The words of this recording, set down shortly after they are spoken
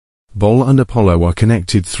Baal and Apollo are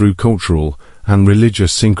connected through cultural and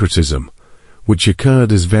religious syncretism, which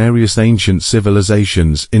occurred as various ancient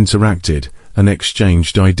civilizations interacted and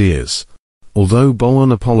exchanged ideas. Although Baal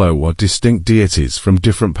and Apollo are distinct deities from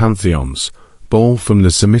different pantheons, Baal from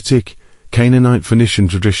the Semitic, Canaanite Phoenician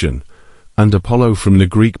tradition, and Apollo from the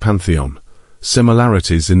Greek pantheon,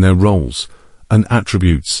 similarities in their roles and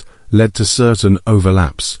attributes led to certain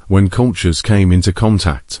overlaps when cultures came into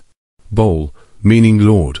contact. Baal, meaning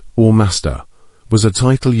Lord or Master, was a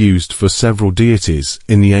title used for several deities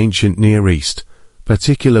in the ancient Near East,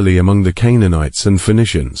 particularly among the Canaanites and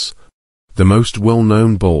Phoenicians. The most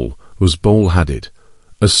well-known Baal was Baal-Hadid,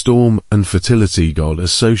 a storm and fertility god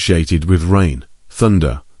associated with rain,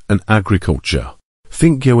 thunder, and agriculture.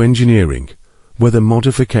 Think geoengineering, weather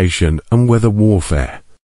modification, and weather warfare.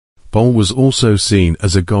 Baal was also seen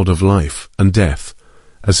as a god of life and death,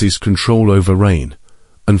 as his control over rain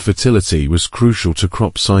and fertility was crucial to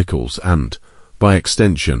crop cycles and, by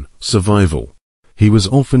extension, survival. He was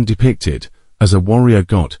often depicted as a warrior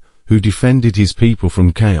god who defended his people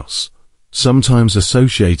from chaos, sometimes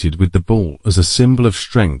associated with the bull as a symbol of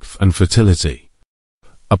strength and fertility.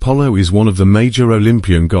 Apollo is one of the major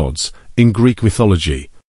Olympian gods in Greek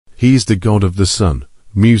mythology. He is the god of the sun,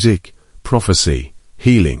 music, prophecy,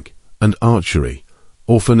 healing, and archery,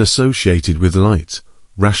 often associated with light,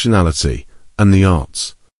 rationality, and the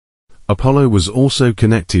arts. Apollo was also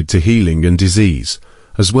connected to healing and disease,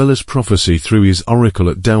 as well as prophecy through his oracle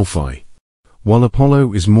at Delphi. While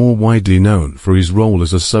Apollo is more widely known for his role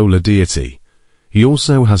as a solar deity, he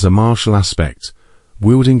also has a martial aspect,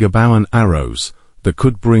 wielding a bow and arrows that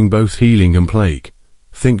could bring both healing and plague.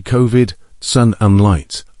 Think COVID, sun and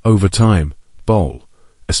light. Over time, Baal,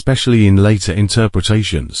 especially in later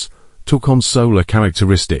interpretations, took on solar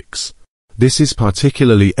characteristics. This is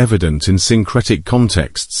particularly evident in syncretic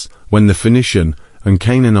contexts when the Phoenician and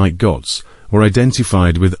Canaanite gods were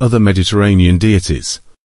identified with other Mediterranean deities.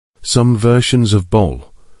 Some versions of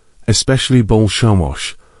Baal, especially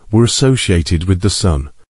Baal-Shamash, were associated with the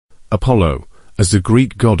sun. Apollo, as the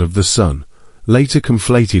Greek god of the sun, later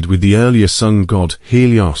conflated with the earlier sun god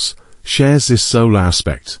Helios, shares this solar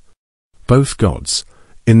aspect. Both gods,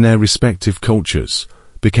 in their respective cultures,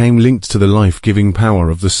 became linked to the life-giving power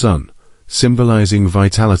of the sun, symbolizing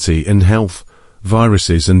vitality and health,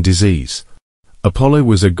 viruses and disease. Apollo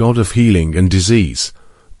was a god of healing and disease,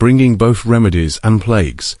 bringing both remedies and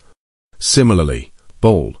plagues. Similarly,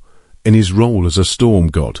 Baal, in his role as a storm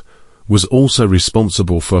god, was also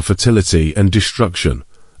responsible for fertility and destruction,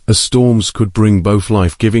 as storms could bring both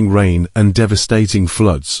life-giving rain and devastating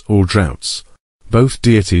floods or droughts. Both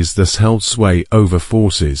deities thus held sway over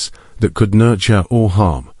forces that could nurture or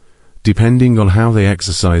harm, depending on how they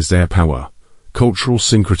exercised their power. Cultural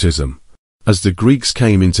syncretism. As the Greeks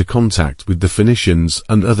came into contact with the Phoenicians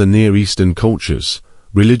and other Near Eastern cultures,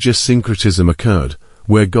 religious syncretism occurred,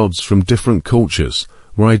 where gods from different cultures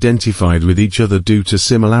were identified with each other due to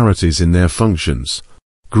similarities in their functions.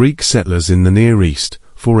 Greek settlers in the Near East,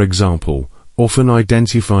 for example, often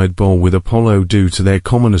identified Baal with Apollo due to their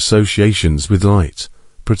common associations with light,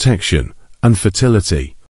 protection, and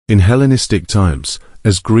fertility. In Hellenistic times,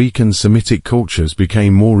 as Greek and Semitic cultures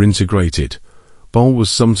became more integrated, Baal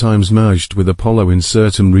was sometimes merged with Apollo in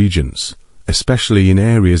certain regions, especially in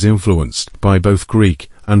areas influenced by both Greek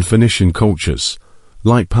and Phoenician cultures,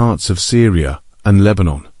 like parts of Syria and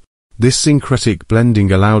Lebanon. This syncretic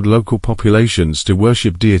blending allowed local populations to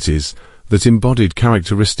worship deities that embodied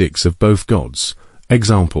characteristics of both gods.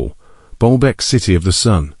 Example, Baalbek city of the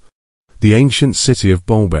sun. The ancient city of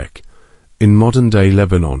Baalbek, in modern-day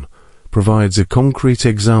Lebanon, provides a concrete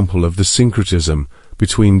example of the syncretism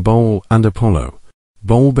between Baal and Apollo.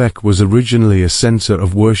 Baalbek was originally a center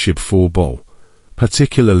of worship for Baal,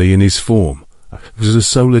 particularly in his form as a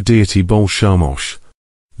solar deity Baal-Shamash.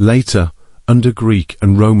 Later, under Greek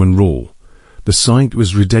and Roman rule, the site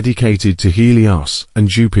was rededicated to Helios and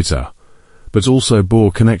Jupiter, but also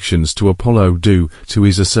bore connections to Apollo due to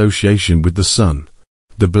his association with the sun.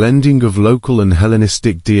 The blending of local and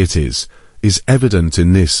Hellenistic deities is evident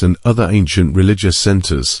in this and other ancient religious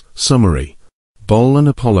centers. Summary: Baal and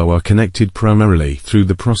Apollo are connected primarily through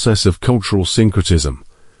the process of cultural syncretism,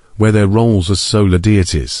 where their roles as solar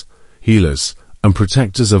deities, healers, and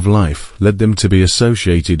protectors of life led them to be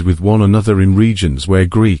associated with one another in regions where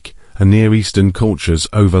Greek and Near Eastern cultures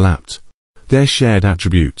overlapped. Their shared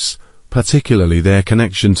attributes, particularly their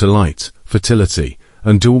connection to light, fertility,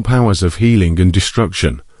 and dual powers of healing and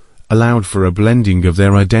destruction, allowed for a blending of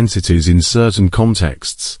their identities in certain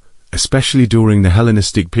contexts, especially during the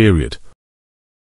Hellenistic period.